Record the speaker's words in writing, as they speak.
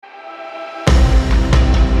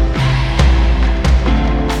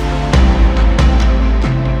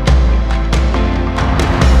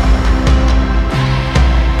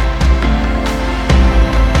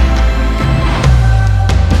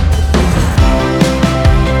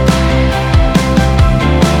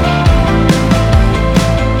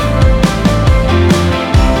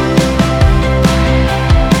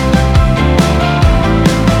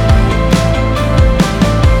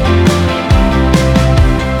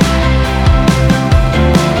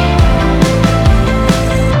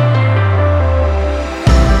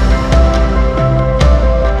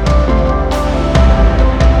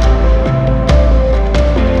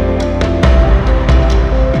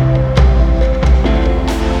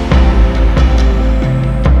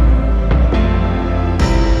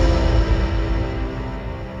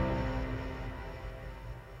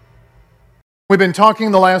We've been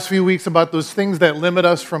talking the last few weeks about those things that limit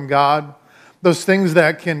us from God, those things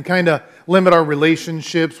that can kind of limit our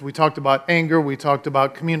relationships. We talked about anger, we talked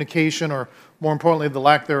about communication, or more importantly, the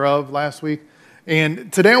lack thereof last week.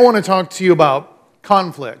 And today I want to talk to you about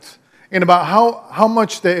conflict and about how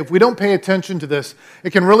much that if we don't pay attention to this,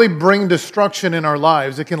 it can really bring destruction in our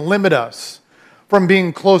lives. It can limit us from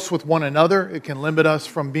being close with one another. It can limit us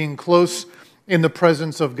from being close in the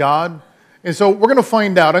presence of God. And so we're going to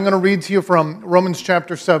find out. I'm going to read to you from Romans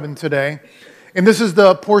chapter 7 today. And this is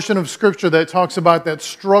the portion of Scripture that talks about that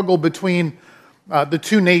struggle between the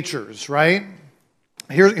two natures, right?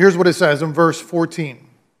 Here's what it says in verse 14.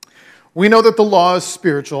 We know that the law is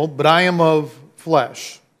spiritual, but I am of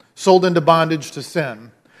flesh, sold into bondage to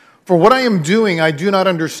sin. For what I am doing I do not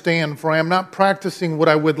understand, for I am not practicing what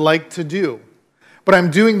I would like to do, but I'm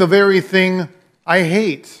doing the very thing I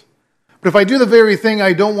hate. But if I do the very thing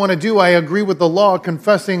I don't want to do, I agree with the law,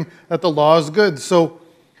 confessing that the law is good. So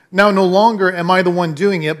now no longer am I the one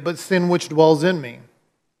doing it, but sin which dwells in me.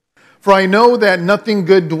 For I know that nothing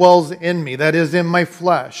good dwells in me, that is, in my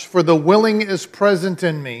flesh. For the willing is present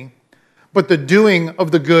in me, but the doing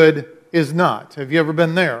of the good is not. Have you ever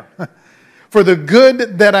been there? For the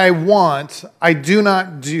good that I want, I do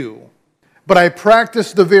not do, but I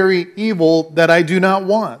practice the very evil that I do not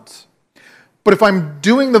want. But if I'm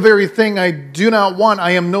doing the very thing I do not want,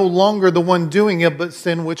 I am no longer the one doing it, but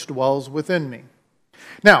sin which dwells within me.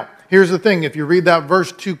 Now, here's the thing. If you read that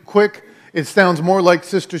verse too quick, it sounds more like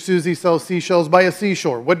Sister Susie sells seashells by a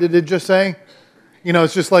seashore. What did it just say? You know,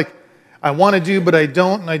 it's just like, I want to do, but I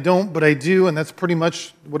don't, and I don't, but I do, and that's pretty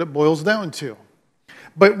much what it boils down to.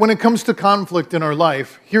 But when it comes to conflict in our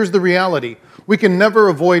life, here's the reality. We can never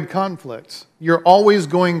avoid conflict. You're always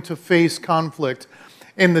going to face conflict.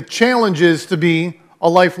 And the challenge is to be a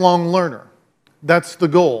lifelong learner. That's the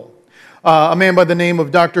goal. A man by the name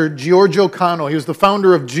of Dr. Giorgio Kano, he was the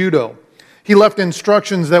founder of judo. He left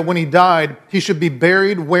instructions that when he died, he should be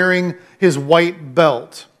buried wearing his white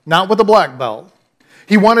belt, not with a black belt.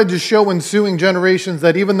 He wanted to show ensuing generations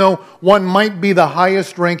that even though one might be the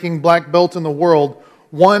highest ranking black belt in the world,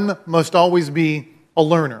 one must always be a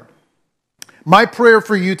learner. My prayer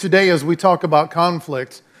for you today as we talk about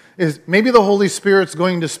conflict is maybe the Holy Spirit's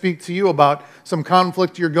going to speak to you about some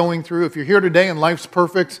conflict you're going through. If you're here today and life's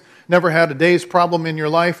perfect, never had a day's problem in your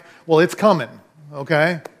life, well, it's coming,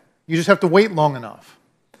 okay? You just have to wait long enough.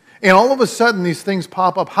 And all of a sudden, these things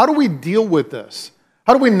pop up. How do we deal with this?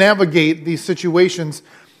 How do we navigate these situations?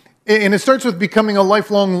 And it starts with becoming a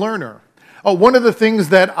lifelong learner. One of the things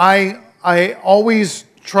that I always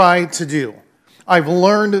try to do, I've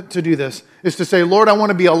learned to do this, is to say, Lord, I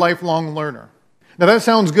want to be a lifelong learner. Now that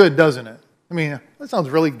sounds good, doesn't it? I mean, that sounds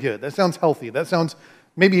really good. That sounds healthy. That sounds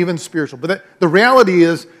maybe even spiritual. But the reality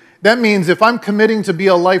is, that means if I'm committing to be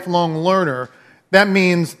a lifelong learner, that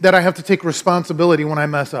means that I have to take responsibility when I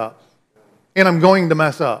mess up. And I'm going to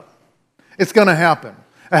mess up. It's going to happen.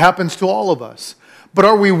 It happens to all of us. But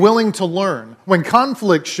are we willing to learn? When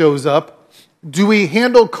conflict shows up, do we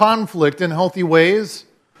handle conflict in healthy ways?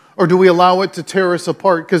 Or do we allow it to tear us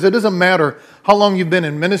apart? Because it doesn't matter how long you've been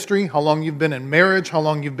in ministry, how long you've been in marriage, how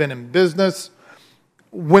long you've been in business.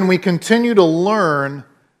 When we continue to learn,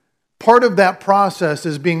 part of that process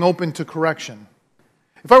is being open to correction.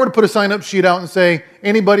 If I were to put a sign-up sheet out and say,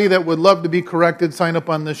 anybody that would love to be corrected, sign up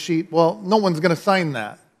on this sheet, well, no one's going to sign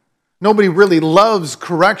that. Nobody really loves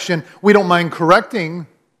correction. We don't mind correcting,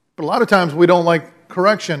 but a lot of times we don't like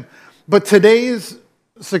correction. But today's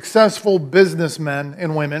successful businessmen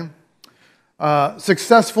and women,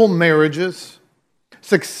 successful marriages,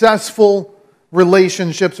 successful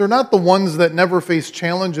relationships are not the ones that never face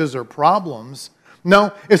challenges or problems.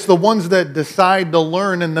 No, it's the ones that decide to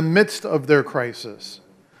learn in the midst of their crisis,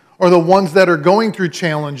 or the ones that are going through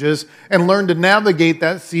challenges and learn to navigate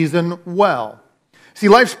that season well. See,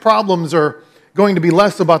 life's problems are going to be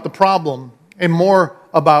less about the problem and more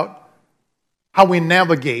about how we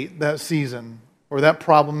navigate that season or that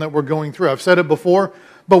problem that we're going through. I've said it before,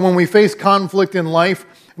 but when we face conflict in life,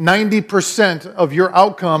 90% of your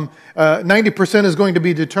outcome, 90% is going to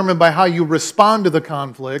be determined by how you respond to the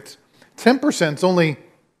conflict. 10% is only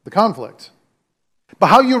the conflict. But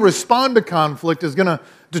how you respond to conflict is going to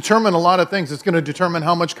determine a lot of things. It's going to determine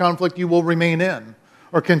how much conflict you will remain in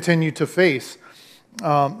or continue to face.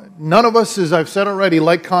 None of us, as I've said already,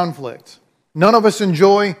 like conflict. None of us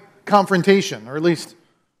enjoy confrontation, or at least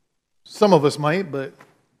some of us might, but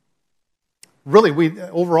really we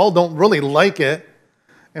overall don't really like it,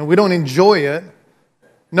 and we don't enjoy it.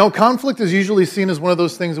 No, conflict is usually seen as one of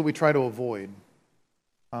those things that we try to avoid.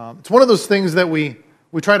 It's one of those things that we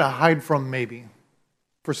try to hide from, maybe,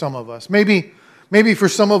 for some of us. Maybe Maybe for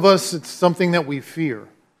some of us, it's something that we fear.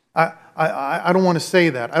 I don't want to say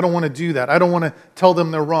that. I don't want to do that. I don't want to tell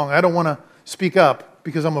them they're wrong. I don't want to speak up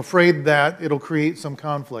because I'm afraid that it'll create some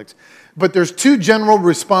conflict. But there's two general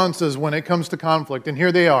responses when it comes to conflict, and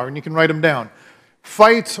here they are, and you can write them down.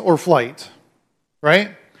 Fight or flight,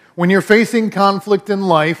 right? When you're facing conflict in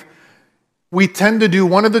life, we tend to do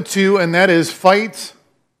one of the two, and that is fight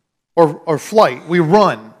or flight. We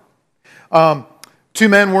run. Two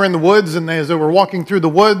men were in the woods, and as they were walking through the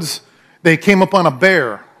woods, they came upon a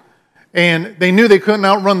bear. And they knew they couldn't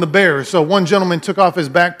outrun the bear, so one gentleman took off his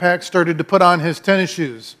backpack, started to put on his tennis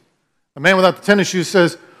shoes. The man without the tennis shoes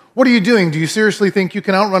says, "What are you doing? Do you seriously think you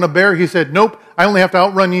can outrun a bear?" He said, "Nope, I only have to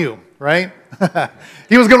outrun you," right?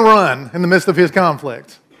 He was going to run in the midst of his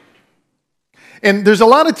conflict. And there's a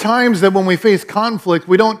lot of times that when we face conflict,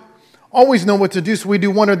 we don't always know what to do, so we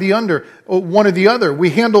do one or the other. We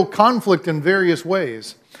handle conflict in various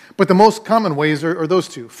ways. But the most common ways are those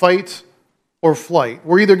two, fight or flight.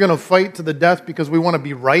 We're either going to fight to the death because we want to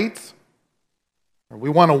be right, or we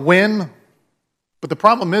want to win. But the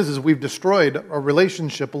problem is we've destroyed our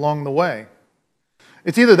relationship along the way.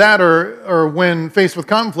 It's either that or when faced with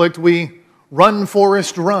conflict, we run,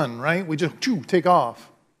 Forrest, run, right? We just take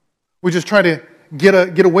off. We just try to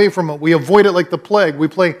get away from it. We avoid it like the plague. We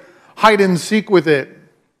play hide and seek with it.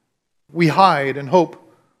 We hide and hope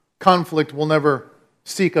conflict will never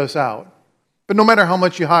seek us out. But no matter how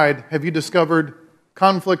much you hide, have you discovered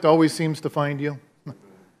conflict always seems to find you?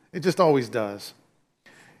 It just always does.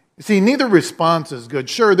 You see, neither response is good.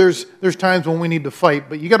 Sure, there's times when we need to fight,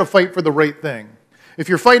 but you got to fight for the right thing. If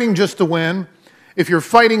you're fighting just to win, if you're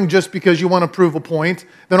fighting just because you want to prove a point,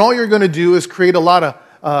 then all you're going to do is create a lot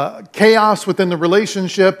of chaos within the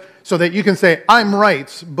relationship so that you can say, "I'm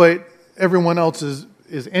right," but everyone else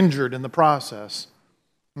is injured in the process.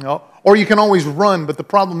 You know? Or you can always run, but the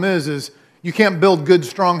problem is you can't build good,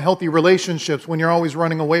 strong, healthy relationships when you're always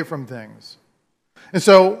running away from things. And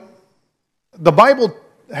so the Bible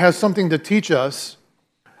has something to teach us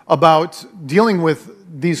about dealing with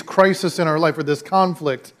these crises in our life or this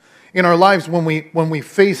conflict in our lives when we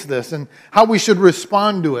face this and how we should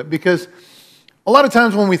respond to it. Because a lot of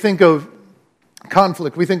times when we think of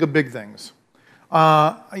conflict, we think of big things.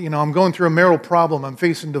 I'm going through a marital problem. I'm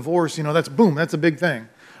facing divorce. That's a big thing.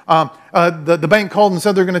 The bank called and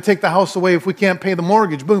said they're going to take the house away if we can't pay the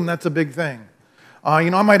mortgage. Boom, that's a big thing. I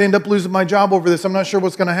might end up losing my job over this. I'm not sure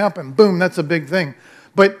what's going to happen. Boom, that's a big thing.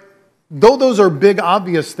 But though those are big,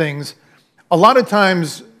 obvious things, a lot of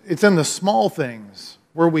times it's in the small things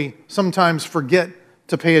where we sometimes forget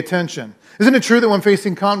to pay attention. Isn't it true that when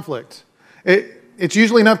facing conflict, it's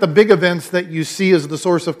usually not the big events that you see as the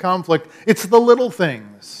source of conflict. It's the little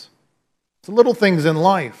things. It's the little things in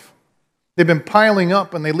life. They've been piling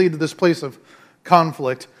up and they lead to this place of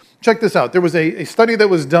conflict. Check this out. There was a study that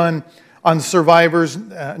was done on survivors.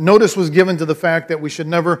 Notice was given to the fact that we should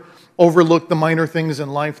never overlook the minor things in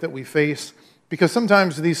life that we face because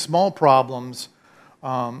sometimes these small problems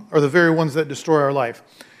are the very ones that destroy our life.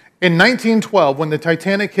 In 1912, when the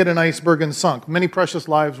Titanic hit an iceberg and sunk, many precious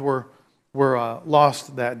lives were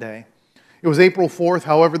lost that day. It was April 4th.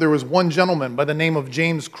 However, there was one gentleman by the name of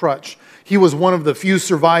James Crutch. He was one of the few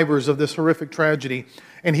survivors of this horrific tragedy,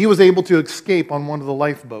 and he was able to escape on one of the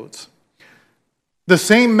lifeboats. The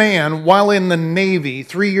same man, while in the Navy,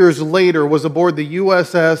 3 years later, was aboard the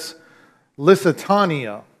USS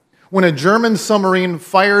Lusitania when a German submarine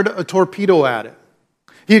fired a torpedo at it.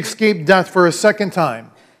 He escaped death for a second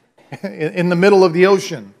time in the middle of the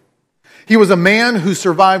ocean. He was a man who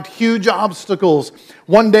survived huge obstacles.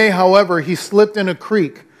 One day, however, he slipped in a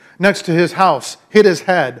creek next to his house, hit his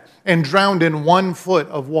head, and drowned in 1 foot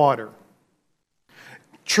of water.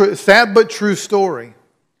 Sad but true story.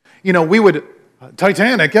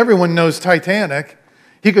 Titanic, everyone knows Titanic.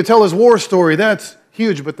 He could tell his war story, that's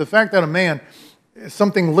huge, but the fact that a man,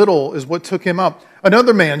 something little is what took him up.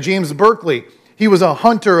 Another man, James Berkeley, he was a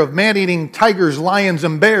hunter of man-eating tigers, lions,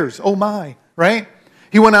 and bears. Oh my, right?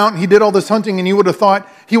 He went out and he did all this hunting, and you would have thought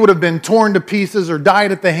he would have been torn to pieces or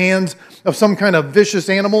died at the hands of some kind of vicious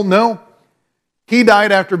animal. No. He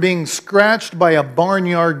died after being scratched by a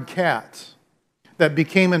barnyard cat that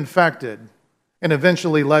became infected and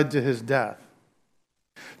eventually led to his death.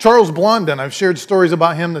 Charles Blondin, I've shared stories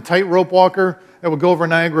about him, the tightrope walker that would go over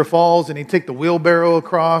Niagara Falls, and he'd take the wheelbarrow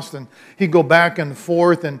across, and he'd go back and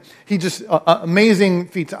forth, and he just, amazing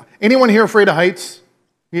feats. Anyone here afraid of heights?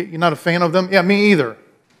 You're not a fan of them? Yeah, me either.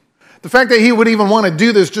 The fact that he would even want to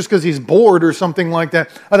do this just because he's bored or something like that,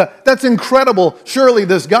 I thought, that's incredible. Surely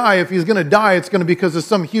this guy, if he's going to die, it's going to be because of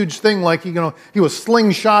some huge thing like he was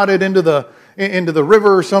slingshotted into the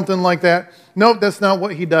river or something like that. Nope, that's not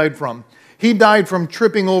what he died from. He died from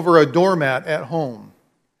tripping over a doormat at home,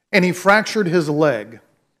 and he fractured his leg.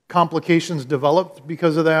 Complications developed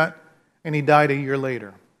because of that, and he died a year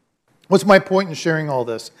later. What's my point in sharing all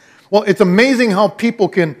this? Well, it's amazing how people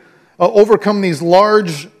can overcome these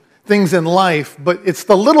large things in life, but it's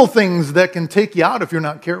the little things that can take you out if you're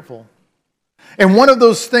not careful. And one of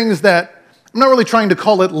those things that, I'm not really trying to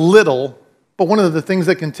call it little, but one of the things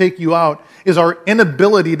that can take you out is our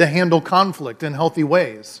inability to handle conflict in healthy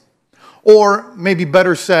ways. Or maybe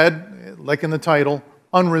better said, like in the title,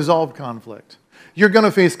 unresolved conflict. You're going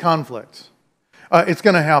to face conflict. It's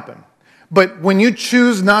going to happen. But when you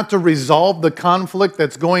choose not to resolve the conflict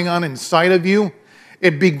that's going on inside of you,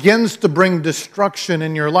 it begins to bring destruction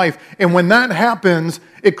in your life. And when that happens,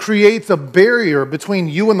 it creates a barrier between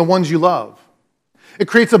you and the ones you love. It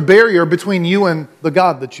creates a barrier between you and the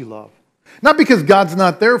God that you love. Not because God's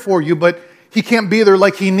not there for you, but He can't be there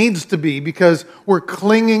like He needs to be because we're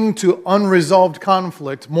clinging to unresolved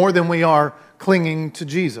conflict more than we are clinging to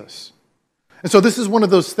Jesus. And so this is one of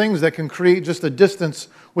those things that can create just a distance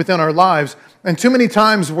within our lives. And too many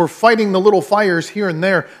times we're fighting the little fires here and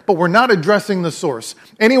there, but we're not addressing the source.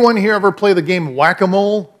 Anyone here ever play the game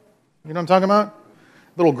Whack-A-Mole? You know what I'm talking about?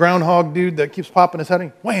 Little groundhog dude that keeps popping his head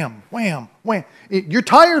in. Wham, wham, wham. You're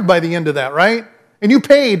tired by the end of that, right? And you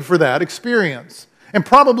paid for that experience. And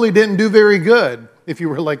probably didn't do very good if you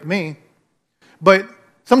were like me. But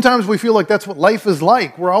sometimes we feel like that's what life is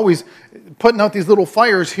like. We're always putting out these little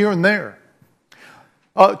fires here and there.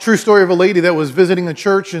 True story of a lady that was visiting a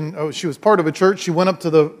church, and she was part of a church. She went up to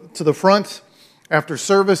the front after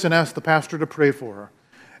service and asked the pastor to pray for her.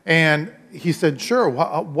 And he said, "Sure,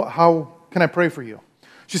 how can I pray for you?"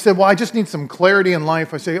 She said, "Well, I just need some clarity in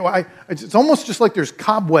life." I say, well, it's almost just like there's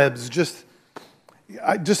cobwebs.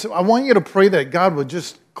 I want you to pray that God would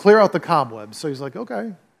just clear out the cobwebs. So he's like,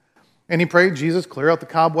 "Okay." And he prayed, "Jesus, clear out the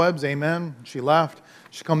cobwebs." Amen. She left.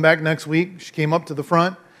 She come back next week. She came up to the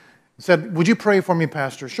front. Said, "Would you pray for me,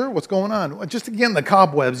 Pastor?" "Sure, what's going on?" "Just again, the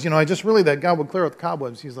cobwebs. I just really that God would clear out the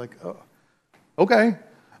cobwebs." He's like, "Oh, okay.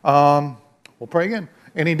 We'll pray again."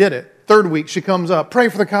 And he did it. Third week, she comes up, "Pray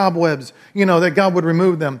for the cobwebs, that God would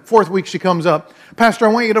remove them." Fourth week, she comes up, "Pastor, I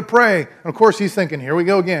want you to pray." And of course, he's thinking, here we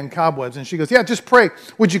go again, cobwebs. And she goes, "Yeah, just pray.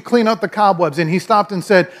 Would you clean out the cobwebs?" And he stopped and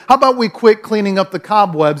said, "How about we quit cleaning up the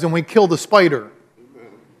cobwebs and we kill the spider?"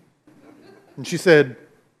 And she said,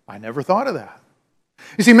 "I never thought of that."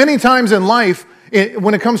 You see, many times in life,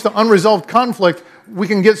 when it comes to unresolved conflict, we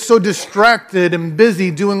can get so distracted and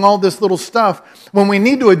busy doing all this little stuff when we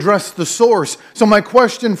need to address the source. So my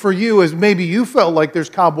question for you is, maybe you felt like there's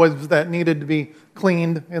cobwebs that needed to be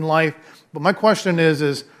cleaned in life, but my question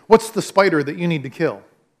is what's the spider that you need to kill?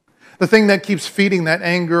 The thing that keeps feeding that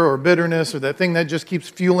anger or bitterness, or that thing that just keeps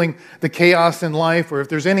fueling the chaos in life, or if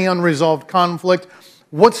there's any unresolved conflict,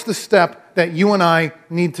 what's the step that you and I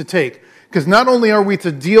need to take? Because not only are we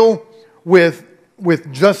to deal with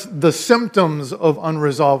just the symptoms of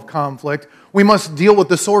unresolved conflict, we must deal with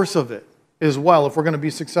the source of it as well if we're going to be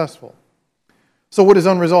successful. So what is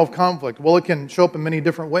unresolved conflict? Well, it can show up in many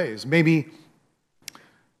different ways. Maybe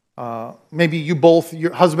you both,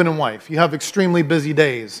 your husband and wife, you have extremely busy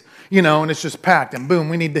days, and it's just packed, and boom,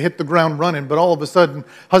 we need to hit the ground running. But all of a sudden,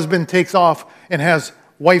 husband takes off and has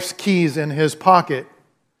wife's keys in his pocket.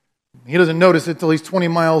 He doesn't notice it till he's 20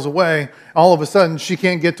 miles away. All of a sudden, she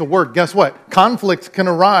can't get to work. Guess what? Conflict can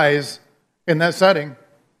arise in that setting.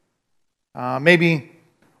 Maybe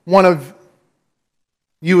one of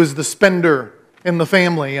you is the spender in the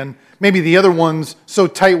family, and maybe the other one's so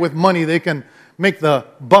tight with money they can make the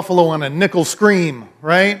buffalo on a nickel scream,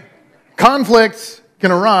 right? Conflicts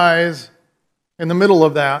can arise in the middle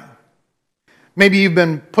of that. Maybe you've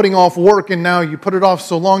been putting off work, and now you put it off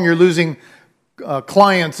so long you're losing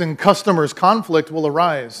clients and customers. Conflict will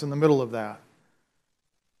arise in the middle of that.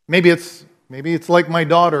 Maybe it's like my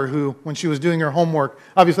daughter, who, when she was doing her homework,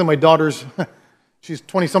 obviously my daughter's, she's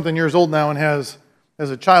 20-something years old now and has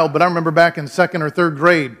a child, but I remember back in second or third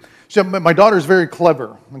grade, my daughter's very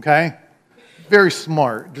clever, okay? Very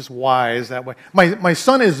smart, just wise that way. My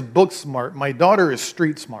son is book smart. My daughter is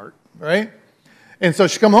street smart, right? And so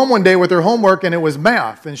she come home one day with her homework, and it was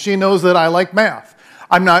math, and she knows that I like math.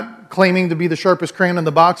 I'm not claiming to be the sharpest crayon in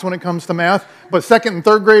the box when it comes to math, but second and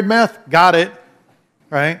third grade math, got it,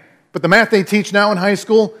 right? But the math they teach now in high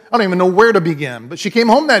school, I don't even know where to begin. But she came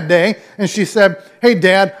home that day, and she said, "Hey,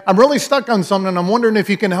 Dad, I'm really stuck on something, and I'm wondering if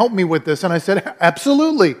you can help me with this." And I said,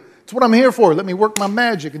 "Absolutely. It's what I'm here for. Let me work my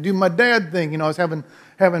magic and do my dad thing." I was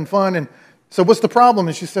having fun. And so, "What's the problem?"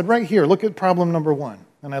 And she said, "Right here. Look at problem number 1."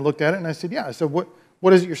 And I looked at it, and I said, "Yeah." I said,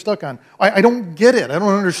 What is it you're stuck on? I don't get it. I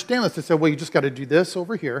don't understand this. I said, well, you just got to do this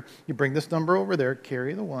over here. You bring this number over there,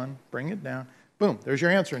 carry the 1, bring it down. Boom, there's your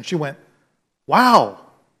answer. And she went, wow.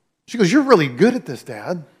 She goes, you're really good at this,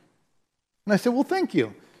 Dad. And I said, well, thank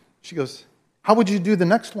you. She goes, how would you do the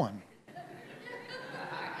next one?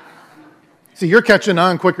 See, you're catching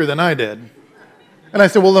on quicker than I did. And I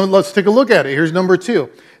said, well, let's take a look at it. Here's number 2.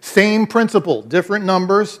 Same principle, different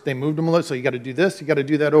numbers. They moved them a little. So you got to do this, you got to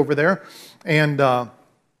do that over there. And,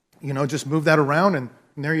 just move that around, and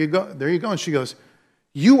there you go. There you go. And she goes,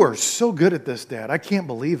 you are so good at this, Dad. I can't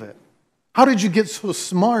believe it. How did you get so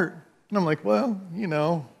smart? And I'm like, well,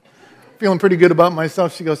 feeling pretty good about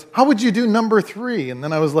myself. She goes, how would you do number 3? And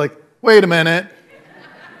then I was like, wait a minute.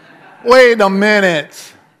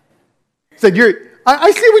 Said,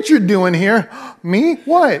 I see what you're doing here. Me?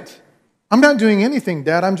 What? I'm not doing anything,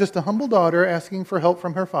 Dad. I'm just a humble daughter asking for help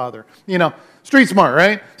from her father. Street smart,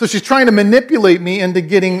 right? So she's trying to manipulate me into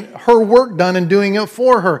getting her work done and doing it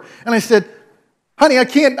for her. And I said, honey, I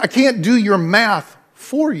can't do your math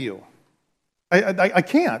for you. I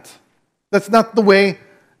can't. That's not the way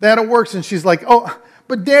that it works. And she's like, oh,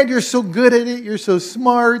 but Dad, you're so good at it. You're so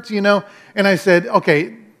smart, And I said,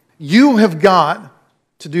 okay, you have got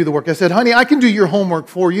to do the work. I said, honey, I can do your homework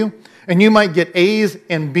for you, and you might get A's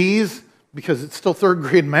and B's because it's still 3rd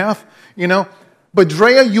grade math, But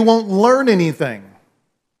Drea, you won't learn anything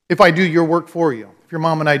if I do your work for you, if your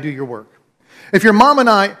mom and I do your work. If your mom and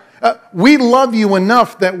I, we love you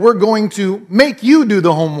enough that we're going to make you do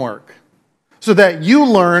the homework so that you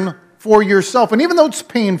learn for yourself. And even though it's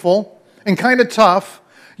painful and kind of tough,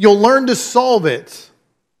 you'll learn to solve it.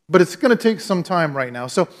 But it's going to take some time right now.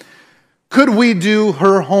 So could we do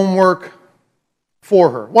her homework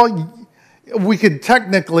for her? Well, we could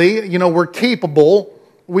technically, we're capable.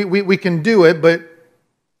 We can do it, but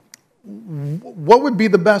what would be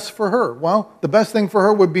the best for her? Well, the best thing for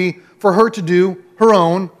her would be for her to do her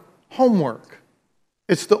own homework.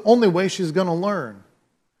 It's the only way she's going to learn.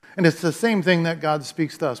 And it's the same thing that God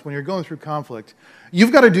speaks to us when you're going through conflict.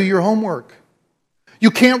 You've got to do your homework. You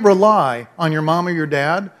can't rely on your mom or your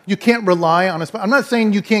dad. You can't rely on I'm not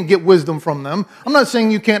saying you can't get wisdom from them. I'm not saying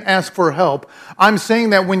you can't ask for help. I'm saying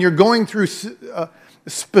that when you're going through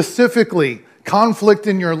specifically conflict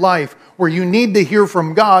in your life where you need to hear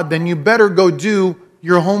from God, then you better go do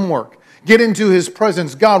your homework. Get into His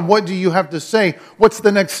presence. God, what do you have to say? What's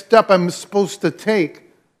the next step I'm supposed to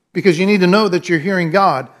take? Because you need to know that you're hearing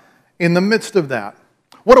God in the midst of that.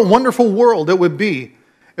 What a wonderful world it would be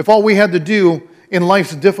if all we had to do in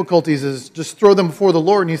life's difficulties is just throw them before the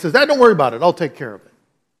Lord, and He says, don't worry about it, I'll take care of it.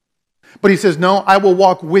 But He says, no, I will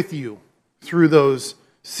walk with you through those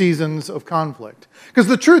seasons of conflict. Because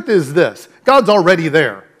the truth is this, God's already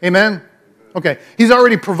there. Amen? Okay, He's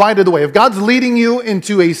already provided the way. If God's leading you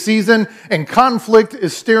into a season and conflict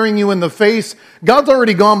is staring you in the face, God's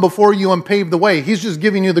already gone before you and paved the way. He's just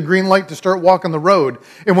giving you the green light to start walking the road.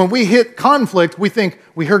 And when we hit conflict, we think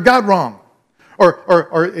we heard God wrong.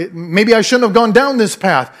 Or maybe I shouldn't have gone down this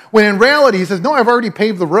path. When in reality, He says, no, I've already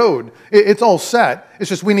paved the road. It's all set. It's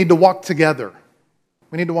just we need to walk together.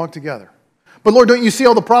 We need to walk together. But Lord, don't you see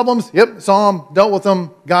all the problems? Yep, saw them, dealt with them,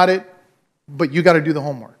 got it. But you got to do the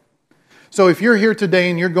homework. So if you're here today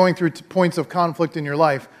and you're going through points of conflict in your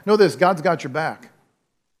life, know this, God's got your back.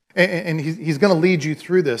 And He's going to lead you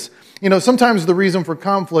through this. Sometimes the reason for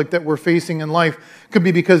conflict that we're facing in life could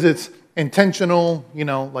be because it's intentional,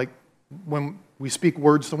 like when we speak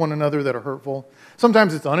words to one another that are hurtful.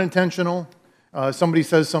 Sometimes it's unintentional. Somebody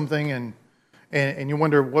says something and you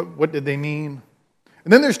wonder, what did they mean?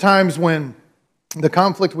 And then there's times when the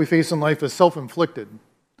conflict we face in life is self-inflicted.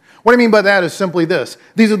 What I mean by that is simply this.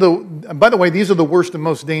 These are the worst and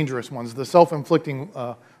most dangerous ones, the self-inflicting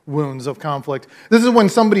wounds of conflict. This is when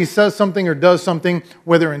somebody says something or does something,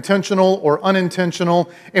 whether intentional or unintentional,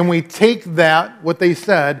 and we take that, what they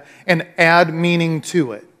said, and add meaning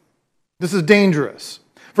to it. This is dangerous.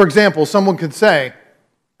 For example, someone could say,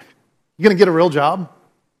 you going to get a real job?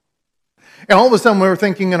 And all of a sudden we're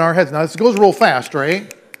thinking in our heads, now this goes real fast,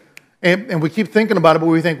 right? And we keep thinking about it, but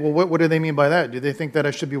we think, well, what do they mean by that? Do they think that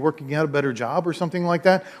I should be working out a better job or something like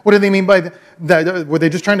that? What do they mean by that? Were they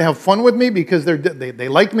just trying to have fun with me because they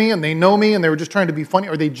like me and they know me and they were just trying to be funny?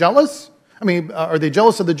 Are they jealous? I mean, are they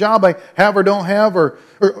jealous of the job I have or don't have? Or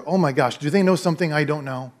oh my gosh, do they know something I don't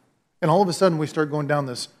know? And all of a sudden we start going down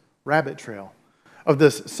this rabbit trail of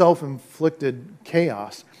this self-inflicted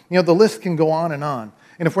chaos. The list can go on. And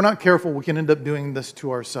if we're not careful, we can end up doing this to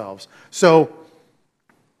ourselves. So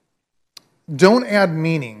don't add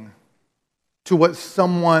meaning to what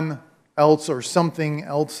someone else or something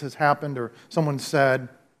else has happened or someone said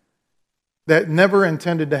that never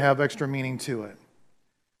intended to have extra meaning to it.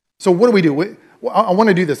 So what do? I want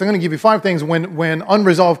to do this. I'm going to give you 5 things when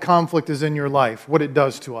unresolved conflict is in your life, what it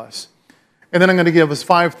does to us. And then I'm going to give us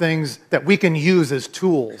 5 things that we can use as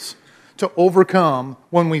tools to overcome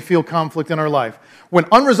when we feel conflict in our life. When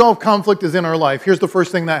unresolved conflict is in our life, here's the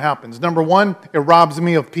first thing that happens. Number 1, it robs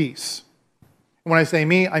me of peace. When I say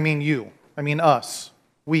me, I mean you. I mean us.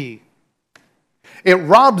 We. It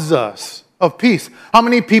robs us of peace. How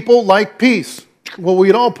many people like peace? Well,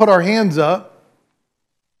 we'd all put our hands up.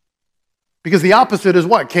 Because the opposite is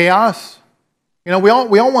what? Chaos. You know, we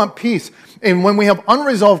all want peace. And when we have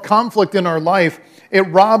unresolved conflict in our life, it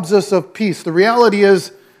robs us of peace. The reality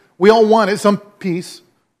is we all want it, some peace,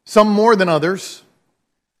 some more than others.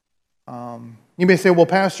 You may say, well,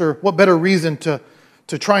 Pastor, what better reason to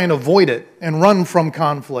try and avoid it and run from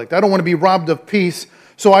conflict? I don't want to be robbed of peace,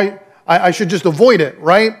 so I should just avoid it,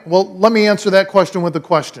 right? Well, let me answer that question with a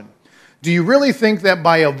question. Do you really think that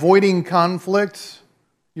by avoiding conflict,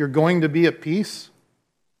 you're going to be at peace?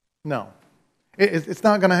 No. It's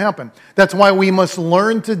not going to happen. That's why we must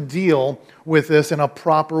learn to deal with this in a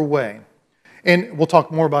proper way. And we'll talk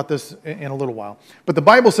more about this in a little while. But the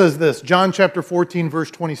Bible says this, John chapter 14, verse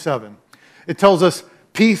 27. It tells us,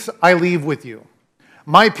 peace I leave with you.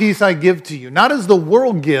 My peace I give to you. Not as the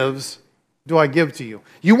world gives, do I give to you.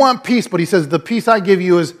 You want peace, but he says, the peace I give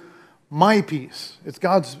you is my peace. It's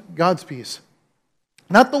God's peace.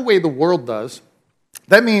 Not the way the world does.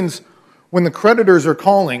 That means when the creditors are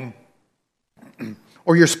calling,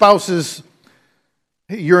 or your spouse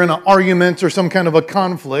you're in an argument or some kind of a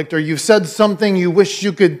conflict, or you've said something you wish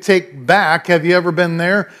you could take back. Have you ever been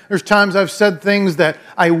there? There's times I've said things that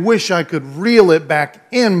I wish I could reel it back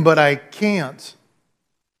in, but I can't.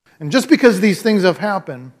 And just because these things have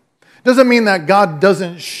happened doesn't mean that God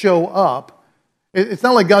doesn't show up. It's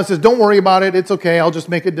not like God says, don't worry about it, it's okay, I'll just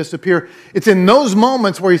make it disappear. It's in those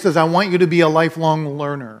moments where he says, I want you to be a lifelong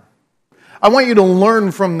learner. I want you to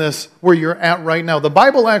learn from this where you're at right now. The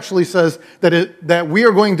Bible actually says that we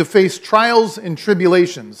are going to face trials and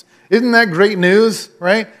tribulations. Isn't that great news,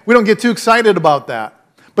 right? We don't get too excited about that.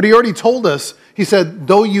 But he already told us, he said,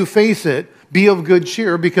 though you face it, be of good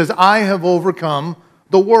cheer because I have overcome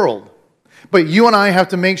the world. But you and I have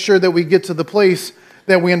to make sure that we get to the place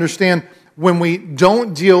that we understand when we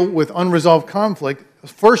don't deal with unresolved conflict.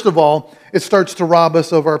 First of all, it starts to rob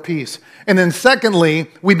us of our peace. And then secondly,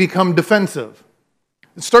 we become defensive.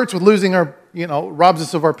 It starts with losing robs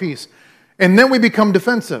us of our peace. And then we become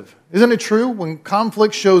defensive. Isn't it true? When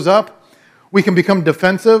conflict shows up, we can become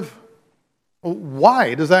defensive.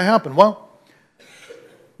 Why does that happen? Well,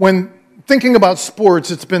 when thinking about sports,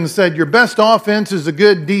 it's been said your best offense is a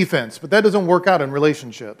good defense, but that doesn't work out in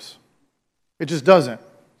relationships. It just doesn't.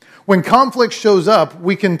 When conflict shows up,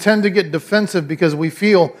 we can tend to get defensive because we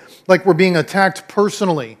feel like we're being attacked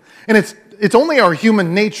personally. And it's only our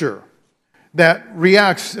human nature that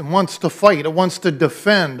reacts and wants to fight, it wants to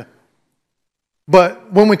defend.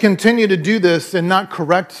 But when we continue to do this and not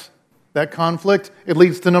correct that conflict, it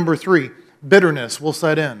leads to number 3, bitterness will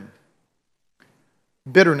set in.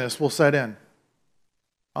 Bitterness will set in.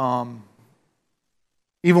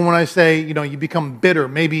 Even when I say, you become bitter,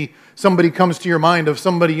 maybe somebody comes to your mind of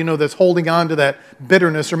somebody, that's holding on to that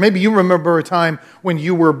bitterness. Or maybe you remember a time when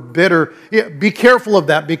you were bitter. Yeah, be careful of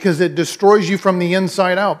that because it destroys you from the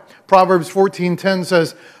inside out. Proverbs 14:10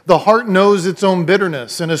 says, the heart knows its own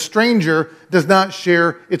bitterness, and a stranger does not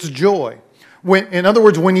share its joy. In other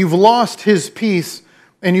words, when you've lost his peace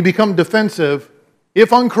and you become defensive,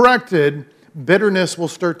 if uncorrected, bitterness will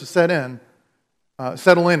start to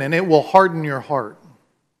settle in, and it will harden your heart.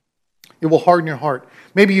 It will harden your heart.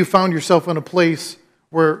 Maybe you found yourself in a place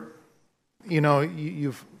where,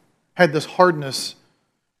 you've had this hardness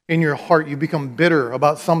in your heart. You become bitter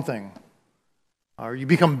about something. Or you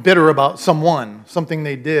become bitter about something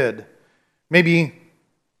they did. Maybe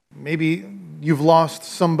you've lost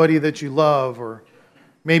somebody that you love, or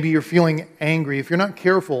maybe you're feeling angry. If you're not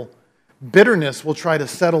careful, bitterness will try to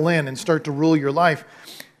settle in and start to rule your life.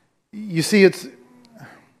 You see, it's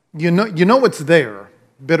there.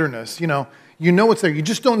 Bitterness, you know it's there. You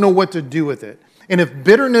just don't know what to do with it. And if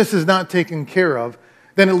bitterness is not taken care of,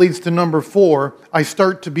 then it leads to number 4, I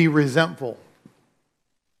start to be resentful.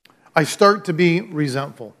 I start to be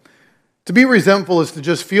resentful. To be resentful is to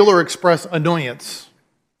just feel or express annoyance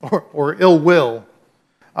or ill will.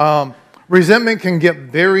 Resentment can get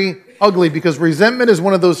very ugly because resentment is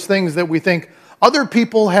one of those things that we think other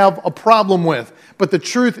people have a problem with. But the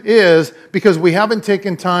truth is, because we haven't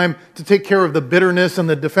taken time to take care of the bitterness and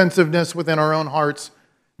the defensiveness within our own hearts,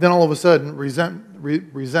 then all of a sudden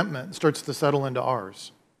resentment starts to settle into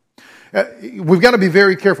ours. We've got to be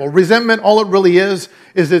very careful. Resentment, all it really is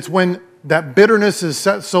it's when that bitterness is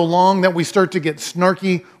set so long that we start to get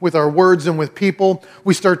snarky with our words and with people.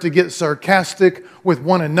 We start to get sarcastic with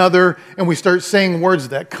one another, and we start saying words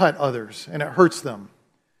that cut others, and it hurts them.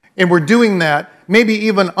 And we're doing that, maybe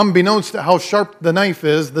even unbeknownst to how sharp the knife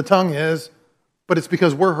is, the tongue is, but it's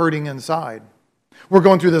because we're hurting inside. We're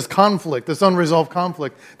going through this conflict, this unresolved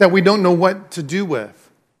conflict that we don't know what to do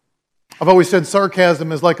with. I've always said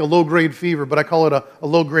sarcasm is like a low-grade fever, but I call it a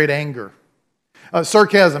low-grade anger.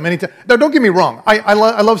 Sarcasm, anytime. Now, don't get me wrong. I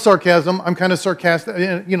love sarcasm. I'm kind of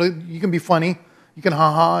sarcastic. You know, you can be funny. You can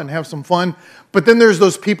ha-ha and have some fun. But then there's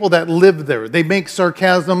those people that live there. They make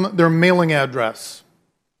sarcasm their mailing address.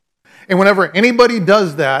 And whenever anybody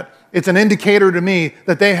does that, it's an indicator to me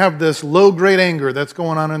that they have this low-grade anger that's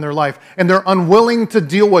going on in their life, and they're unwilling to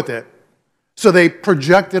deal with it. So they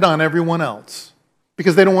project it on everyone else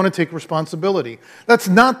because they don't want to take responsibility. That's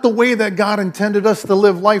not the way that God intended us to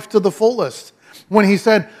live life to the fullest. When he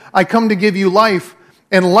said, I come to give you life,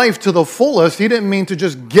 and life to the fullest, he didn't mean to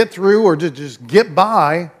just get through or to just get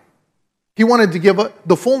by. He wanted to give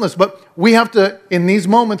the fullness. But we have to, in these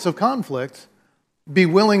moments of conflict, be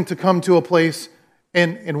willing to come to a place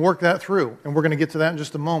and work that through. And we're going to get to that in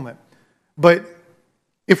just a moment. But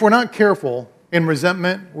if we're not careful in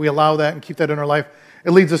resentment, we allow that and keep that in our life,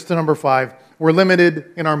 it leads us to number 5. We're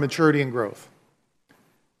limited in our maturity and growth.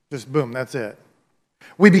 Just boom, that's it.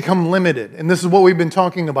 We become limited. And this is what we've been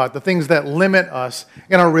talking about, the things that limit us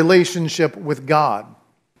in our relationship with God.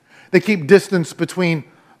 They keep distance between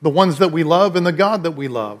the ones that we love and the God that we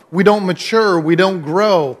love. We don't mature. We don't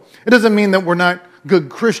grow. It doesn't mean that we're not good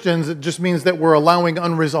Christians. It just means that we're allowing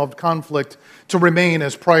unresolved conflict to remain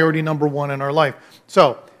as priority number 1 in our life.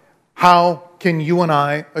 So, how can you and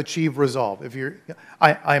I achieve resolve? If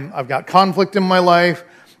I've got conflict in my life,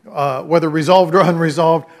 whether resolved or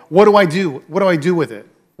unresolved, what do I do? What do I do with it?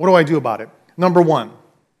 What do I do about it? Number 1,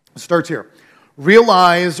 it starts here.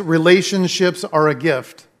 Realize relationships are a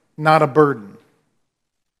gift, not a burden.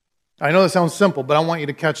 I know that sounds simple, but I want you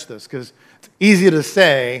to catch this because it's easy to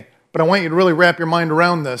say, but I want you to really wrap your mind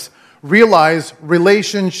around this. Realize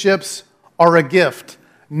relationships are a gift,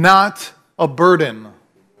 not a burden.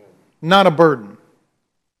 Not a burden.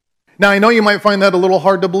 Now, I know you might find that a little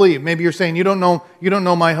hard to believe. Maybe you're saying, you don't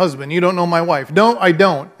know my husband, you don't know my wife. No, I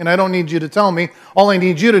don't, and I don't need you to tell me. All I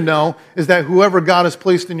need you to know is that whoever God has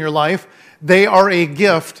placed in your life, they are a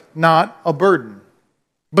gift, not a burden.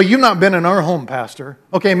 But you've not been in our home, Pastor.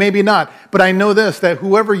 Okay, maybe not. But I know this, that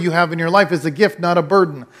whoever you have in your life is a gift, not a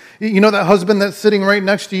burden. You know that husband that's sitting right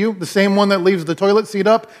next to you, the same one that leaves the toilet seat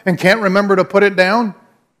up and can't remember to put it down?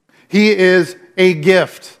 He is a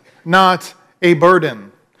gift, not a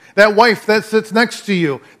burden. That wife that sits next to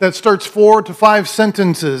you that starts 4 to 5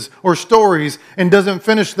 sentences or stories and doesn't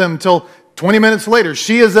finish them till 20 minutes later,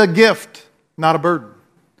 she is a gift, not a burden.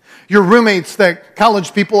 Your roommates that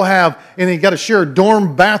college people have and they got to share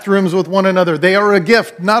dorm bathrooms with one another, they are a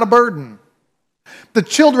gift, not a burden. The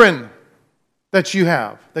children that you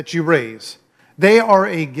have, that you raise, they are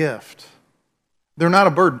a gift. They're not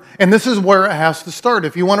a burden. And this is where it has to start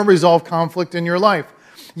if you want to resolve conflict in your life.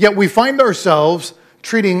 Yet we find ourselves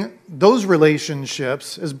treating those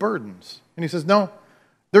relationships as burdens. And he says, no,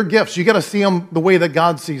 they're gifts. You got to see them the way that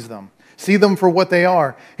God sees them. See them for what they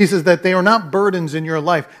are. He says that they are not burdens in your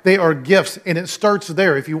life. They are gifts, and it starts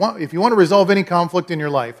there. If you want to resolve any conflict in your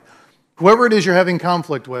life, whoever it is you're having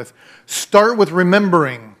conflict with, start with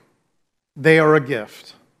remembering they are a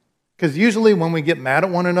gift. Because usually when we get mad at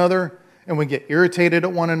one another and we get irritated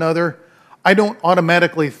at one another, I don't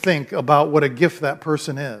automatically think about what a gift that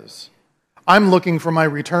person is. I'm looking for my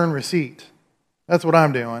return receipt. That's what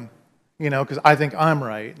I'm doing, because I think I'm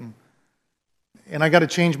right. And I got to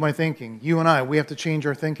change my thinking. You and we have to change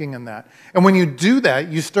our thinking in that. And when you do that,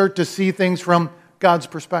 you start to see things from God's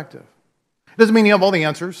perspective. It doesn't mean you have all the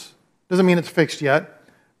answers. It doesn't mean it's fixed yet.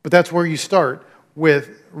 But that's where you start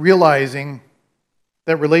with realizing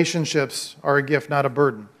that relationships are a gift, not a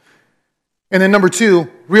burden. And then number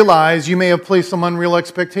 2, realize you may have placed some unreal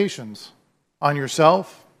expectations on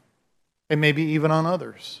yourself and maybe even on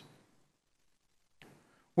others.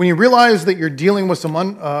 When you realize that you're dealing with some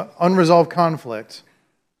unresolved conflict,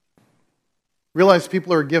 realize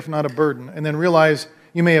people are a gift, not a burden, and then realize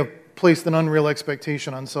you may have placed an unreal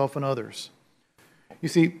expectation on self and others. You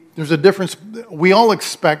see, there's a difference. We all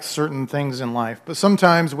expect certain things in life, but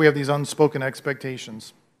sometimes we have these unspoken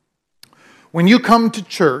expectations. When you come to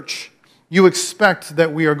church, you expect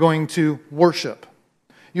that we are going to worship.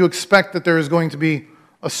 You expect that there is going to be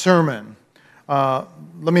a sermon.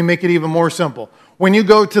 Let me make it even more simple. When you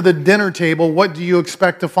go to the dinner table, what do you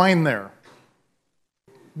expect to find there?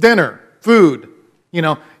 Dinner, food.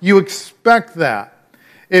 You expect that.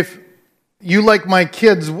 If You like my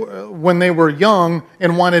kids when they were young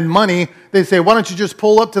and wanted money, they'd say, why don't you just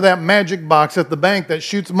pull up to that magic box at the bank that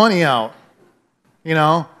shoots money out? You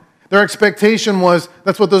know? Their expectation was,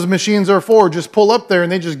 that's what those machines are for. Just pull up there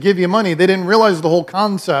and they just give you money. They didn't realize the whole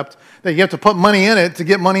concept that you have to put money in it to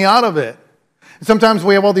get money out of it. And sometimes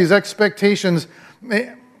we have all these expectations.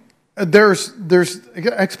 There's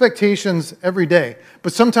expectations every day.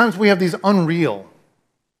 But sometimes we have these unreal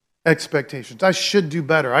expectations. I should do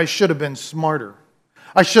better. I should have been smarter.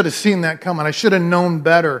 I should have seen that coming. I should have known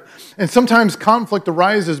better. And sometimes conflict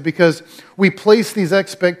arises because we place these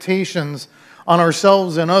expectations on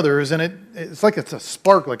ourselves and others, and it's like it's a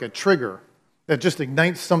spark, like a trigger that just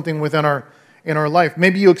ignites something within in our life.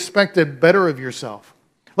 Maybe you expected better of yourself.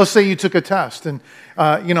 Let's say you took a test, and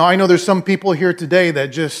I know there's some people here today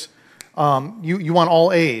that just you want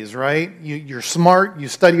all A's, right? You're smart, you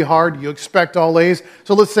study hard, you expect all A's.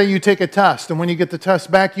 So let's say you take a test, and when you get the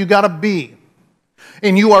test back, you got a B,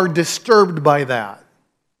 and you are disturbed by that.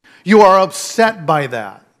 You are upset by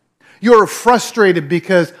that. You're frustrated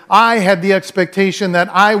because I had the expectation that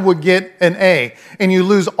I would get an A, and you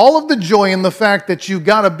lose all of the joy in the fact that you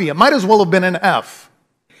got a B. It might as well have been an F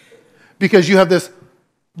because you have this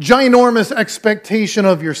ginormous expectation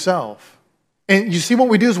of yourself. And you see what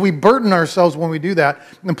we do is we burden ourselves when we do that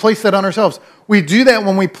and place that on ourselves. We do that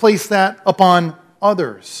when we place that upon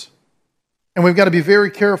others. And we've got to be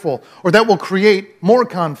very careful, or that will create more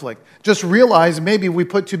conflict. Just realize maybe we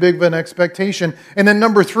put too big of an expectation. And then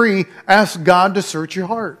number 3, ask God to search your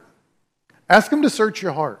heart. Ask Him to search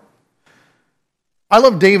your heart. I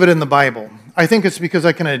love David in the Bible. I think it's because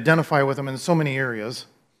I can identify with him in so many areas.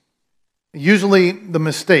 Usually the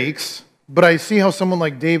mistakes, but I see how someone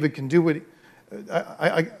like David can do what...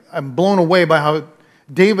 I'm blown away by how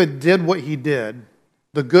David did what he did,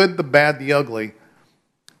 the good, the bad, the ugly,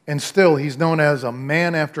 and still he's known as a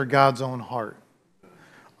man after God's own heart.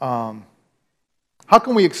 How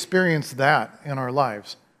can we experience that in our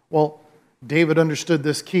lives? Well, David understood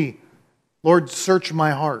this key. Lord, search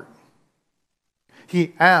my heart.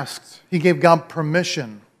 He asked, he gave God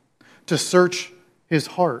permission to search his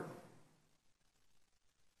heart.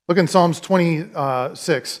 Look in Psalms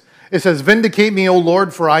 26. It says, vindicate me, O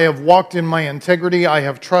Lord, for I have walked in my integrity. I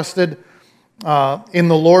have trusted in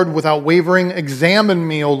the Lord without wavering. Examine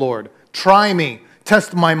me, O Lord. Try me.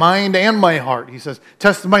 Test my mind and my heart. He says,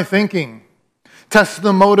 test my thinking. Test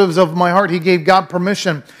the motives of my heart. He gave God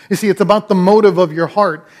permission. You see, it's about the motive of your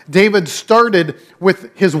heart. David started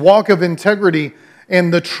with his walk of integrity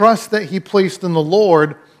and the trust that he placed in the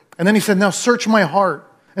Lord. And then he said, now search my heart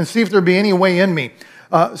and see if there be any way in me.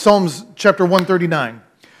 Psalms chapter 139.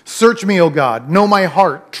 Search me, O God. Know my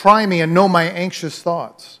heart. Try me and know my anxious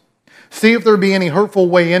thoughts. See if there be any hurtful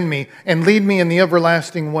way in me and lead me in the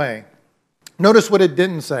everlasting way. Notice what it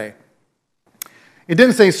didn't say. It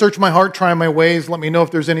didn't say, search my heart, try my ways, let me know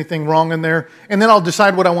if there's anything wrong in there, and then I'll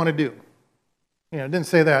decide what I want to do. It didn't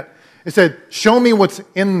say that. It said, show me what's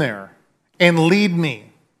in there and lead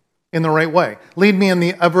me in the right way. Lead me in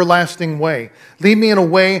the everlasting way. Lead me in a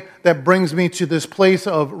way that brings me to this place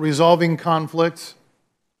of resolving conflicts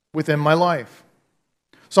within my life.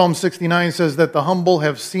 Psalm 69 says that the humble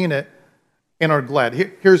have seen it and are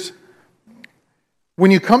glad.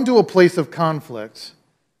 When you come to a place of conflict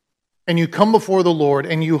and you come before the Lord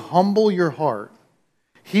and you humble your heart,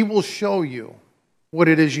 He will show you what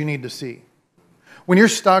it is you need to see. When you're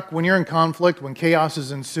stuck, when you're in conflict, when chaos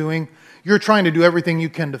is ensuing, you're trying to do everything you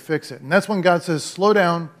can to fix it. And that's when God says, slow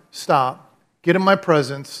down, stop, get in my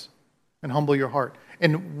presence, and humble your heart.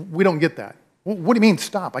 And we don't get that. What do you mean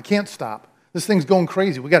stop? I can't stop. This thing's going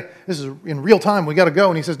crazy. This is in real time. We got to go.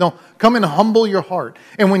 And he says, no, come and humble your heart.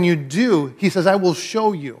 And when you do, he says, I will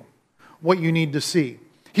show you what you need to see.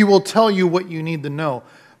 He will tell you what you need to know.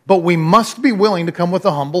 But we must be willing to come with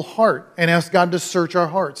a humble heart and ask God to search our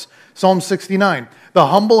hearts. Psalm 69, the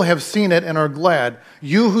humble have seen it and are glad.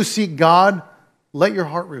 You who seek God, let your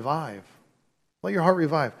heart revive. Let your heart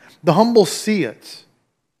revive. The humble see it,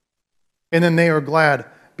 and then they are glad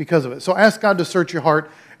because of it. So ask God to search your heart.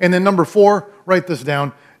 And then number 4, write this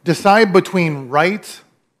down. Decide between right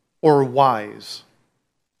or wise.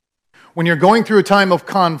 When you're going through a time of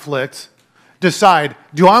conflict, decide,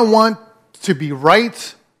 do I want to be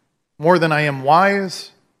right more than I am wise?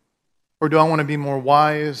 Or do I want to be more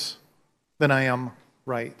wise than I am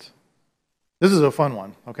right? This is a fun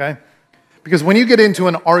one, okay? Because when you get into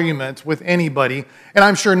an argument with anybody, and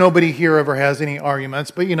I'm sure nobody here ever has any arguments,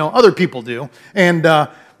 but other people do. And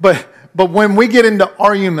but when we get into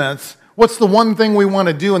arguments, what's the one thing we want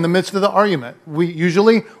to do in the midst of the argument? We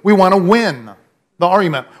want to win the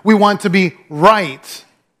argument. We want to be right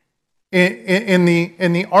in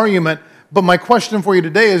the argument. But my question for you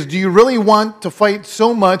today is, do you really want to fight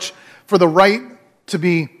so much for the right to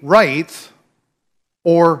be right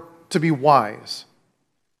or to be wise?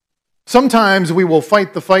 Sometimes we will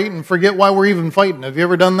fight the fight and forget why we're even fighting. Have you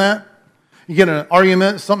ever done that? You get in an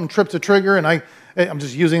argument, something trips a trigger, and I'm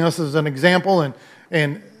just using us as an example,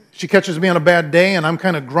 and she catches me on a bad day, and I'm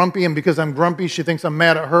kind of grumpy, and because I'm grumpy, she thinks I'm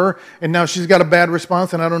mad at her, and now she's got a bad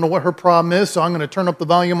response, and I don't know what her problem is, so I'm going to turn up the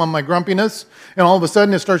volume on my grumpiness, and all of a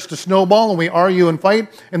sudden it starts to snowball, and we argue and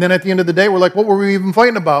fight, and then at the end of the day, we're like, what were we even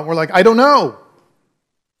fighting about? We're like, I don't know,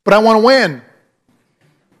 but I want to win.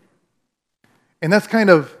 And that's kind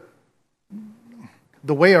of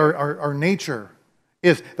the way our nature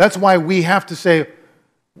is. That's why we have to say,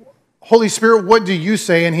 Holy Spirit, what do you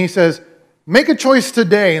say? And he says, make a choice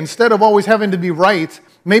today. Instead of always having to be right,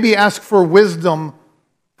 maybe ask for wisdom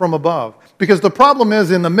from above. Because the problem is,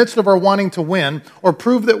 in the midst of our wanting to win or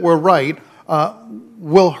prove that we're right,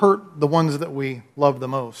 we'll hurt the ones that we love the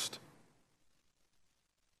most.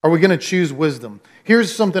 Are we going to choose wisdom?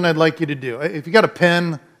 Here's something I'd like you to do. If you got a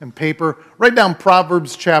pen and paper, write down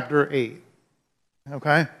Proverbs chapter 8.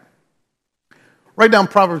 Okay? Write down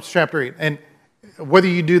Proverbs chapter 8. And whether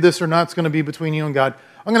you do this or not, it's going to be between you and God.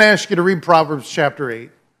 I'm going to ask you to read Proverbs chapter 8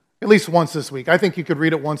 at least once this week. I think you could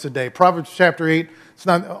read it once a day. Proverbs chapter 8, it's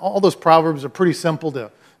not, all those Proverbs are pretty simple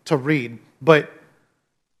to read, but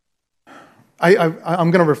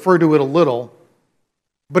I'm going to refer to it a little.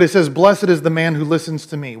 But it says, blessed is the man who listens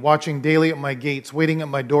to me, watching daily at my gates, waiting at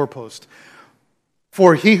my doorpost.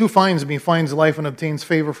 For he who finds me finds life and obtains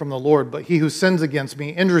favor from the Lord, but he who sins against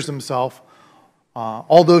me injures himself.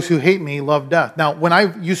 All those who hate me love death. Now, when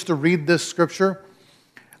I used to read this scripture,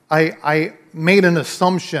 I made an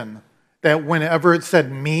assumption that whenever it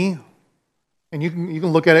said me, and you can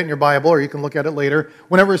look at it in your Bible or you can look at it later,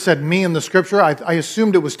 whenever it said me in the scripture, I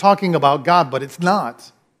assumed it was talking about God, but it's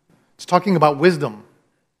not. It's talking about wisdom.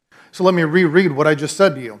 So let me reread what I just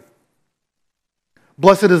said to you.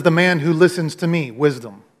 Blessed is the man who listens to me,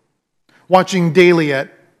 wisdom, watching daily at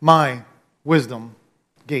my wisdom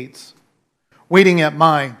gates, waiting at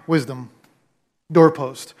my wisdom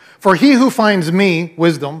doorpost. For he who finds me,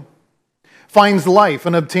 wisdom, finds life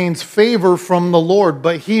and obtains favor from the Lord,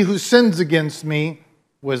 but he who sins against me,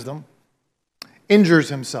 wisdom, injures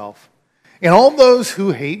himself. And all those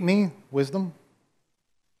who hate me, wisdom,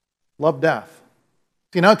 love death.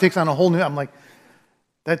 See, now it takes on a whole new, I'm like,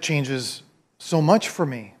 that changes so much for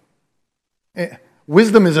me.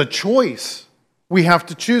 Wisdom is a choice. We have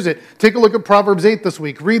to choose it. Take a look at Proverbs 8 this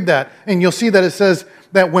week. Read that, and you'll see that it says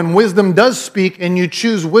that when wisdom does speak and you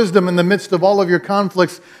choose wisdom in the midst of all of your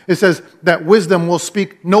conflicts, it says that wisdom will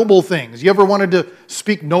speak noble things. You ever wanted to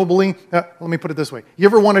speak nobly? Let me put it this way. You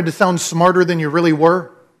ever wanted to sound smarter than you really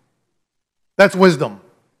were? That's wisdom.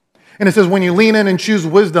 And it says when you lean in and choose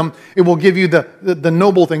wisdom, it will give you the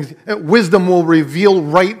noble things. Wisdom will reveal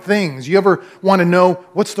right things. You ever want to know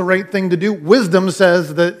what's the right thing to do? Wisdom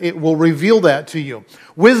says that it will reveal that to you.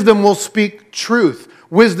 Wisdom will speak truth.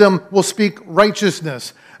 Wisdom will speak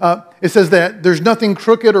righteousness. It says that there's nothing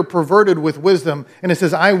crooked or perverted with wisdom. And it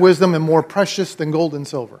says, I, wisdom, am more precious than gold and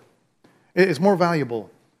silver. It's more valuable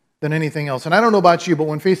than anything else. And I don't know about you, but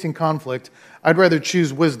when facing conflict, I'd rather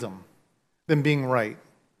choose wisdom than being right.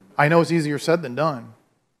 I know it's easier said than done,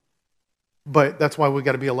 but that's why we've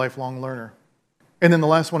got to be a lifelong learner. And then the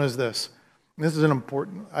last one is this. This is an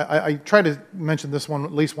important, I try to mention this one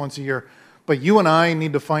at least once a year, but you and I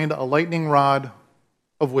need to find a lightning rod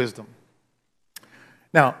of wisdom.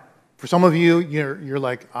 Now, for some of you, you're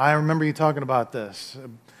like, I remember you talking about this,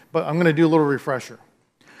 but I'm going to do a little refresher.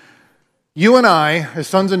 You and I, as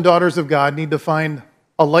sons and daughters of God, need to find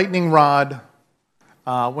a lightning rod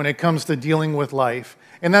when it comes to dealing with life.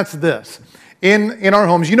 And that's this. In our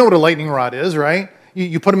homes, you know what a lightning rod is, right?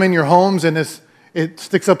 You put them in your homes and it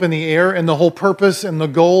sticks up in the air, and the whole purpose and the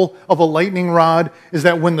goal of a lightning rod is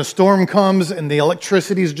that when the storm comes and the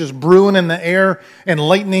electricity is just brewing in the air and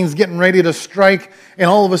lightning's getting ready to strike, and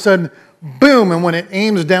all of a sudden, boom, and when it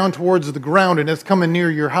aims down towards the ground and it's coming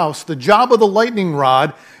near your house, the job of the lightning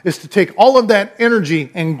rod is to take all of that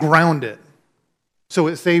energy and ground it so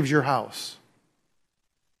it saves your house.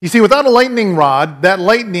 You see, without a lightning rod,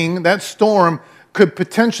 that storm could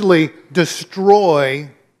potentially destroy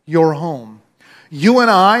your home. You and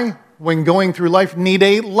I, when going through life, need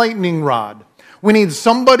a lightning rod. We need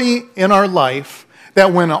somebody in our life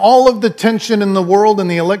that when all of the tension in the world and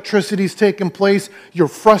the electricity's taking place, you're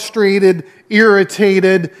frustrated,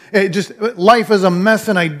 irritated, life is a mess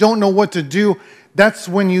and I don't know what to do. That's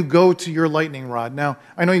when you go to your lightning rod. Now,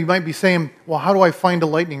 I know you might be saying, well, how do I find a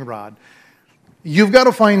lightning rod? You've got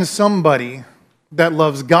to find somebody that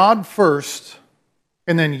loves God first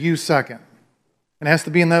and then you second. And it has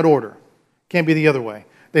to be in that order. Can't be the other way.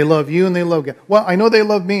 They love you and they love God. Well, I know they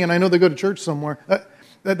love me and I know they go to church somewhere.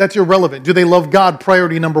 That's irrelevant. Do they love God?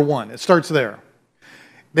 Priority number one. It starts there.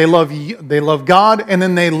 They love you, they love God, and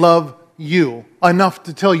then they love you enough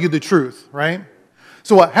to tell you the truth, right?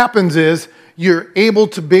 So what happens is you're able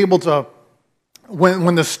to,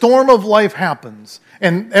 when the storm of life happens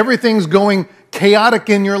and everything's going chaotic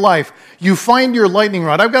in your life, you find your lightning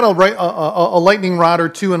rod. I've got a lightning rod or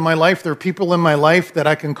two in my life. There are people in my life that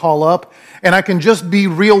I can call up, and I can just be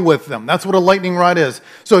real with them. That's what a lightning rod is.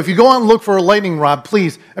 So if you go out and look for a lightning rod,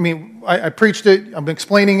 please, I preached it, I'm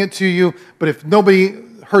explaining it to you, but if nobody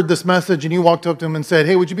heard this message and you walked up to them and said,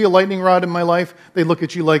 hey, would you be a lightning rod in my life? They look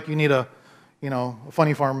at you like you need a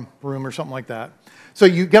funny farm room or something like that. So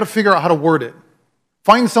you got to figure out how to word it.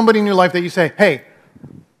 Find somebody in your life that you say, hey,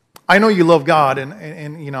 I know you love God, and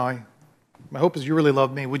my hope is you really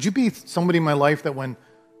love me. Would you be somebody in my life that when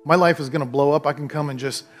my life is going to blow up, I can come and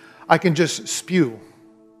I can just spew,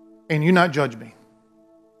 and you not judge me?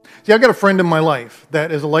 See, I've got a friend in my life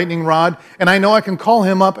that is a lightning rod, and I know I can call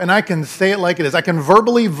him up, and I can say it like it is. I can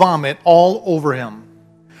verbally vomit all over him.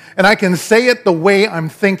 And I can say it the way I'm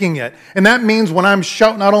thinking it. And that means when I'm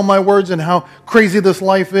shouting out all my words and how crazy this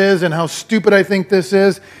life is and how stupid I think this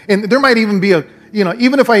is, and there might even be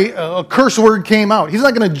even if a curse word came out, he's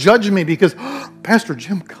not going to judge me because, Pastor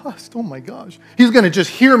Jim cussed, oh my gosh. He's going to just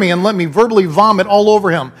hear me and let me verbally vomit all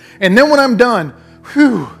over him. And then when I'm done,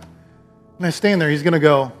 and I stand there, he's going to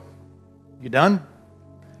go, you done?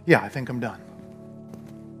 Yeah, I think I'm done.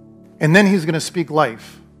 And then he's going to speak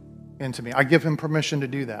life into me. I give him permission to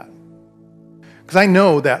do that. Because I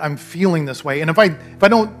know that I'm feeling this way. And if I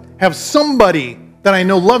don't have somebody that I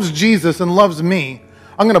know loves Jesus and loves me,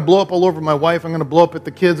 I'm going to blow up all over my wife. I'm going to blow up at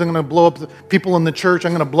the kids. I'm going to blow up the people in the church.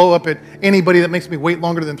 I'm going to blow up at anybody that makes me wait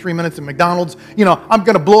longer than 3 minutes at McDonald's. I'm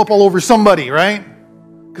going to blow up all over somebody, right?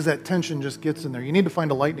 Because that tension just gets in there. You need to find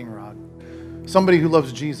a lightning rod. Somebody who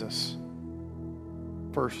loves Jesus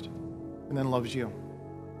first and then loves you.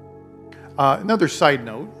 Another side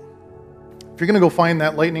note, if you're going to go find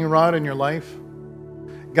that lightning rod in your life,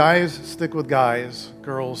 guys, stick with guys.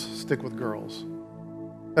 Girls, stick with girls.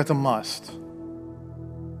 That's a must.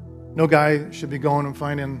 No guy should be going and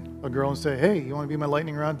finding a girl and say, hey, you want to be my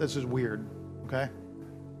lightning rod? That's just weird, okay?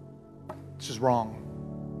 It's just wrong.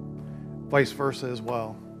 Vice versa as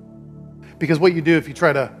well. Because what you do if you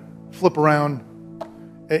try to flip around,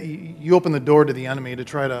 you open the door to the enemy to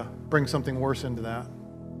try to bring something worse into that.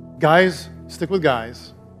 Guys, stick with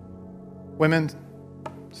guys. Women,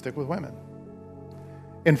 stick with women.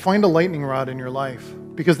 And find a lightning rod in your life.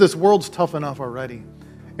 Because this world's tough enough already.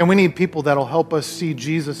 And we need people that'll help us see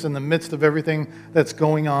Jesus in the midst of everything that's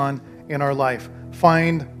going on in our life.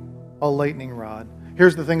 Find a lightning rod.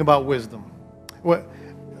 Here's the thing about wisdom.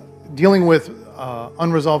 Dealing with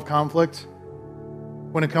unresolved conflict,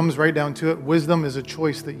 when it comes right down to it, wisdom is a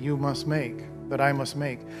choice that you must make, that I must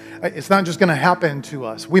make. It's not just going to happen to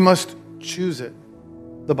us. We must choose it,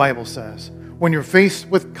 the Bible says. When you're faced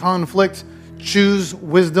with conflict, choose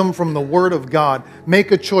wisdom from the Word of God.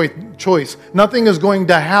 Make a choice. Nothing is going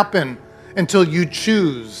to happen until you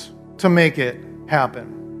choose to make it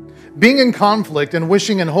happen. Being in conflict and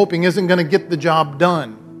wishing and hoping isn't going to get the job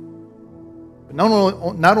done. But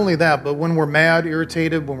not only that, but when we're mad,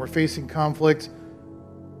 irritated, when we're facing conflict,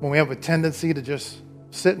 when we have a tendency to just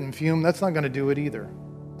sit and fume, that's not going to do it either.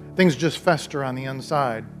 Things just fester on the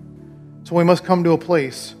inside. So we must come to a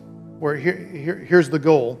place where here's the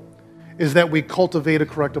goal, is that we cultivate a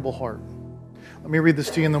correctable heart. Let me read this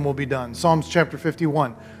to you and then we'll be done. Psalms chapter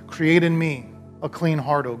 51. Create in me a clean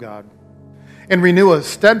heart, O God, and renew a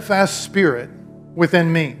steadfast spirit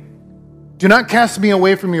within me. Do not cast me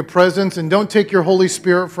away from your presence, and don't take your Holy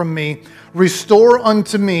Spirit from me. Restore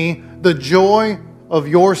unto me the joy of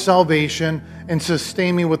your salvation and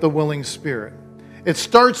sustain me with a willing spirit. It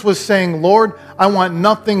starts with saying, Lord, I want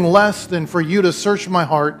nothing less than for you to search my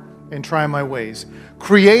heart and try my ways.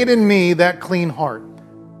 Create in me that clean heart.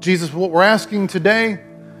 Jesus, what we're asking today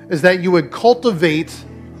is that you would cultivate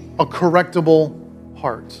a correctable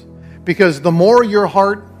heart. Because the more your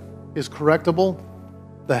heart is correctable,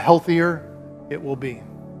 the healthier it will be.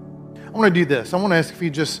 I want to do this. I want to ask if you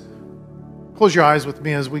just close your eyes with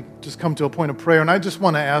me as we just come to a point of prayer. And I just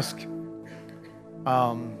want to ask,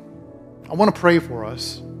 I want to pray for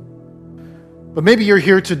us. But maybe you're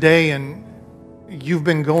here today and you've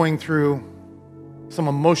been going through some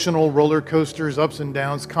emotional roller coasters, ups and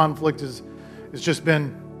downs. Conflict has just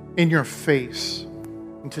been in your face.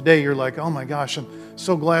 And today you're like, oh my gosh, I'm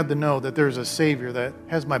so glad to know that there's a Savior that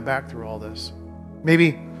has my back through all this.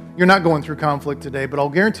 Maybe you're not going through conflict today, but I'll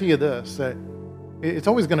guarantee you this, that It's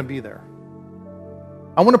always going to be there.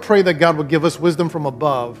 I want to pray that God would give us wisdom from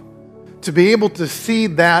above to be able to see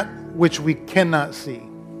that which we cannot see.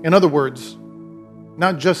 In other words,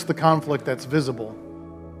 not just the conflict that's visible,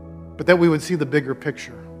 but that we would see the bigger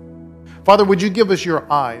picture. Father, would you give us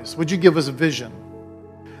your eyes? Would you give us a vision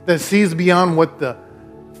that sees beyond what the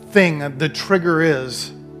thing, the trigger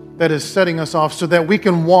is that is setting us off, so that we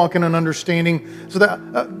can walk in an understanding, so that,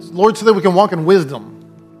 Lord, so that we can walk in wisdom.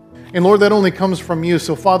 And Lord, that only comes from you.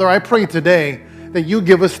 So Father, I pray today that you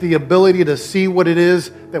give us the ability to see what it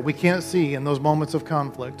is that we can't see in those moments of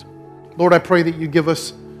conflict. Lord, I pray that you give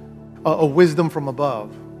us a wisdom from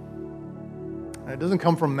above. And it doesn't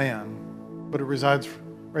come from man, but it resides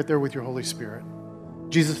right there with your Holy Spirit.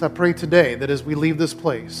 Jesus, I pray today that as we leave this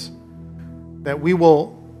place, that we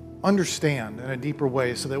will understand in a deeper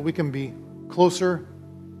way so that we can be closer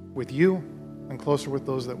with you and closer with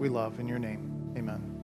those that we love. In your name, amen.